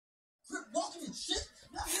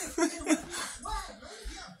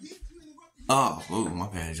Oh, my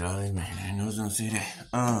bad, Charlie. Man, I didn't know I was gonna say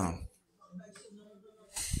that.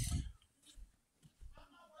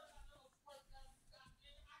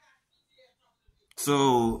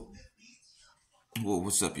 So, well,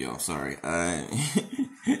 what's up, y'all? Sorry, I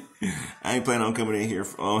I ain't planning on coming in here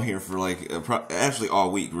on here for like actually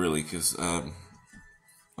all week, really, because I'm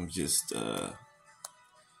just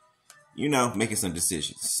making some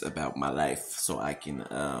decisions about my life so I can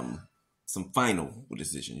some final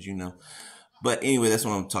decisions, But anyway, that's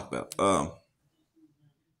what I'm talking about.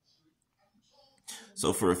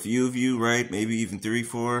 So for a few of you, right, maybe even three,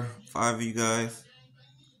 four, five of you guys,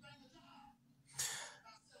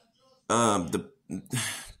 the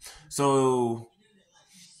so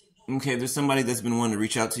okay, there's somebody that's been wanting to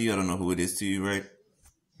reach out to you. I don't know who it is to you, right?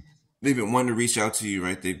 They've been wanting to reach out to you,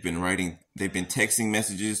 right? They've been texting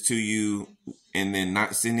messages to you and then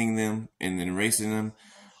not sending them and then erasing them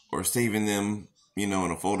or saving them, in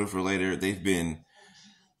a folder for later. They've been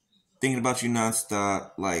thinking about you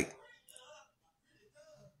nonstop, like,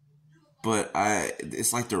 but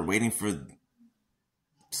it's like they're waiting for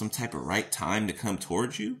some type of right time to come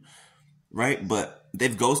towards you, right? But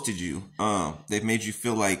they've ghosted you. They've made you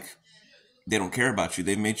feel like they don't care about you.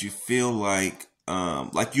 They've made you feel like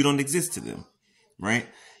you don't exist to them, right?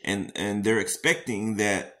 And they're expecting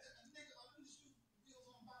that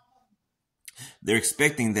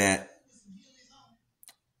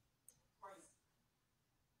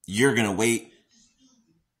you're gonna wait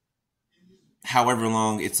however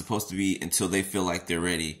long it's supposed to be until they feel like they're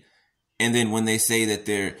ready. And then when they say that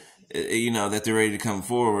they're ready to come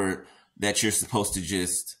forward, that you're supposed to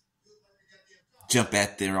just jump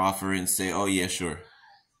at their offer and say, "Oh yeah, sure,"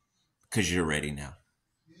 because you're ready now.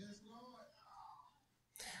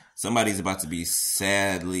 Somebody's about to be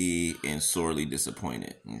sadly and sorely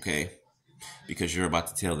disappointed, okay? Because you're about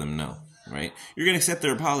to tell them no, right? You're gonna accept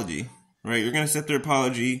their apology, right? You're gonna accept their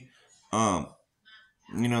apology. Um,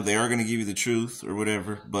 they are gonna give you the truth or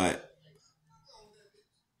whatever, but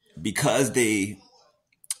because they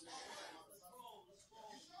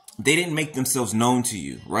didn't make themselves known to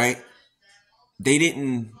you, right?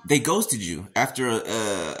 They ghosted you after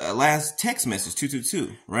a last text message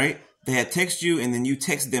 222, right? They had text you and then you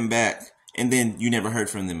text them back and then you never heard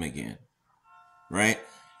from them again, right?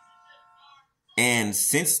 And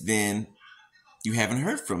since then you haven't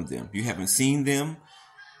heard from them, you haven't seen them.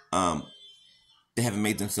 um they haven't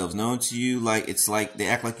made themselves known to you. Like, it's like they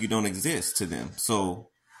act like you don't exist to them. So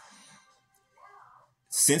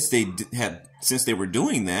since they were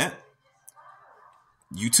doing that,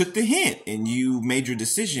 you took the hint and you made your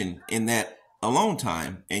decision in that alone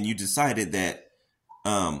time, and you decided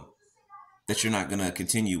um that you're not gonna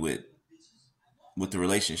continue with the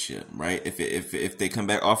relationship, right? If they come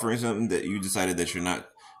back offering something, that you decided that you're not,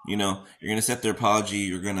 you're gonna accept their apology.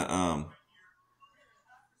 You're gonna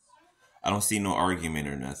I don't see no argument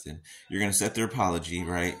or nothing. You're gonna accept their apology,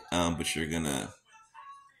 right? But you're gonna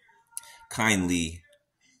kindly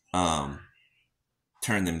um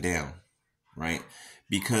turn them down, right?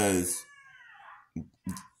 Because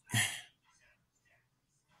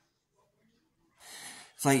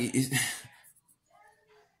it's like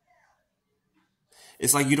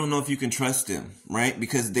it's like you don't know if you can trust them, right?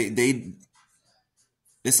 Because they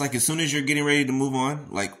it's like as soon as you're getting ready to move on,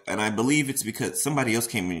 like, and I believe it's because somebody else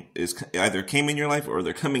either came in your life or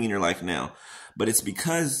they're coming in your life now, but it's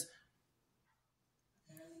because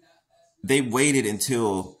they waited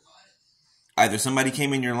until either somebody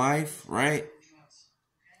came in your life, right,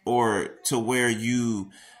 or to where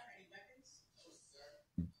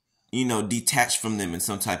detached from them in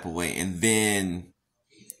some type of way, and then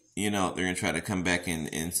they're gonna try to come back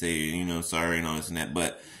and say, sorry and all this and that.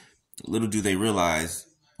 But little do they realize,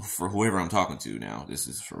 for whoever I'm talking to now, this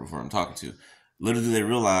is for whoever I'm talking to, little do they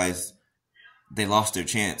realize they lost their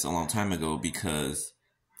chance a long time ago because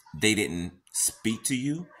they didn't speak to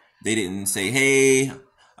you. They didn't say, "Hey,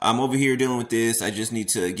 I'm over here dealing with this. I just need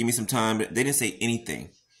to give me some time." They didn't say anything.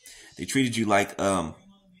 They treated you like an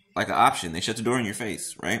option. They shut the door in your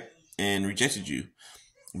face, right? And rejected you.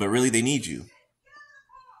 But really, they need you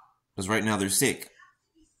because right now they're sick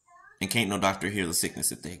and can't no doctor heal the sickness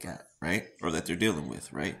that they got, right? Or that they're dealing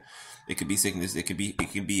with, right? It could be sickness. It could be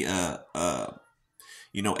a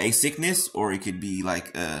sickness, or it could be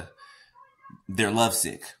like they're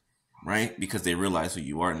lovesick, right? Because they realize who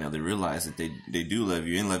you are now. They realize that they do love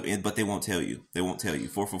you and but they won't tell you. They won't tell you.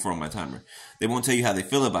 444 on my timer. They won't tell you how they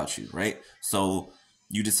feel about you, right? So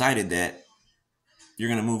you decided that you're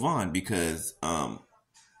gonna move on because how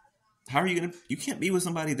are you gonna? You can't be with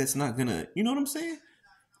somebody that's not gonna. You know what I'm saying?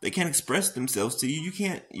 They can't express themselves to you. You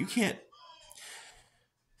can't.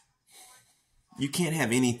 You can't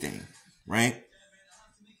have anything, right?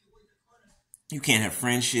 You can't have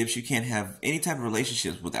friendships. You can't have any type of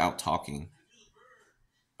relationships without talking.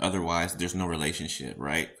 Otherwise, there's no relationship,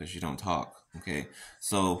 right? Because you don't talk. Okay,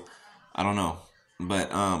 so I don't know,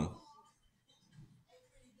 but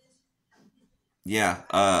yeah,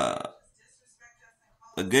 a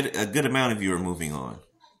good amount of you are moving on.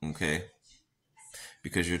 Okay,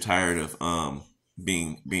 because you're tired of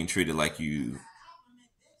being treated like you're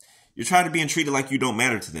tired of being treated like you don't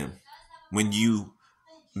matter to them when you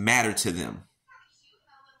matter to them.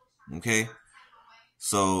 Okay,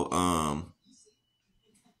 so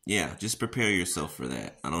yeah, just prepare yourself for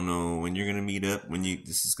that. I don't know when you're gonna meet up, when you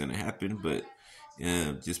this is gonna happen, but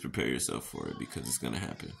yeah, just prepare yourself for it because it's gonna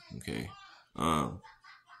happen. Okay. Um,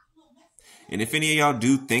 and if any of y'all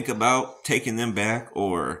do think about taking them back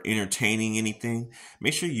or entertaining anything,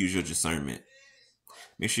 make sure you use your discernment.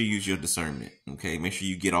 Make sure you use your discernment. Okay. Make sure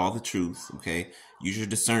you get all the truth. Okay. Use your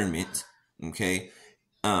discernment. Okay.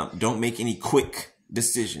 Don't make any quick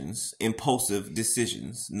decisions, impulsive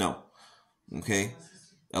decisions. No. Okay.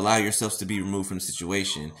 Allow yourselves to be removed from the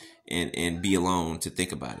situation and be alone to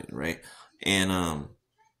think about it, right? And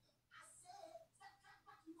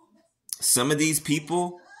some of these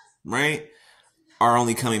people, right, are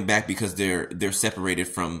only coming back because they're separated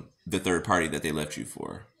from the third party that they left you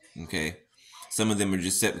for. Okay, some of them are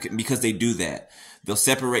just because they do that. They'll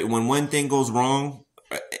separate when one thing goes wrong,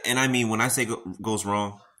 and I mean when I say goes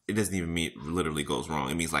wrong, it doesn't even mean literally goes wrong.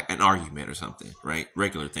 It means like an argument or something, right?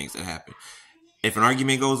 Regular things that happen. If an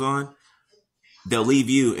argument goes on, they'll leave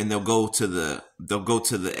you and they'll go to the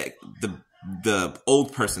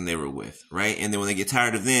old person they were with, right? And then when they get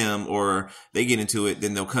tired of them or they get into it,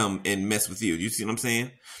 then they'll come and mess with you. You see what I'm saying?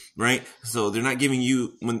 Right? So they're not giving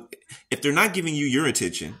you if they're not giving you your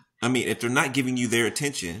attention, I mean, if they're not giving you their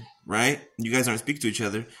attention, right? You guys aren't speaking to each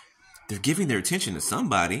other, they're giving their attention to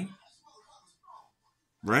somebody,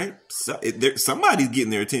 right? So somebody's getting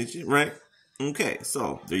their attention, right? Okay,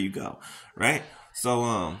 so there you go, right?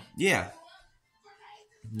 So yeah,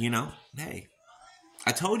 hey,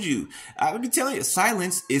 I told you. I would be telling you,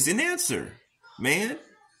 silence is an answer, man.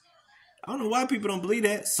 I don't know why people don't believe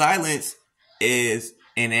that. Silence is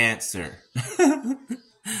an answer.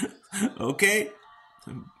 Okay?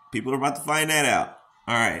 People are about to find that out.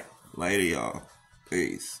 All right. Later, y'all.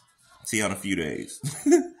 Peace. See you in a few days.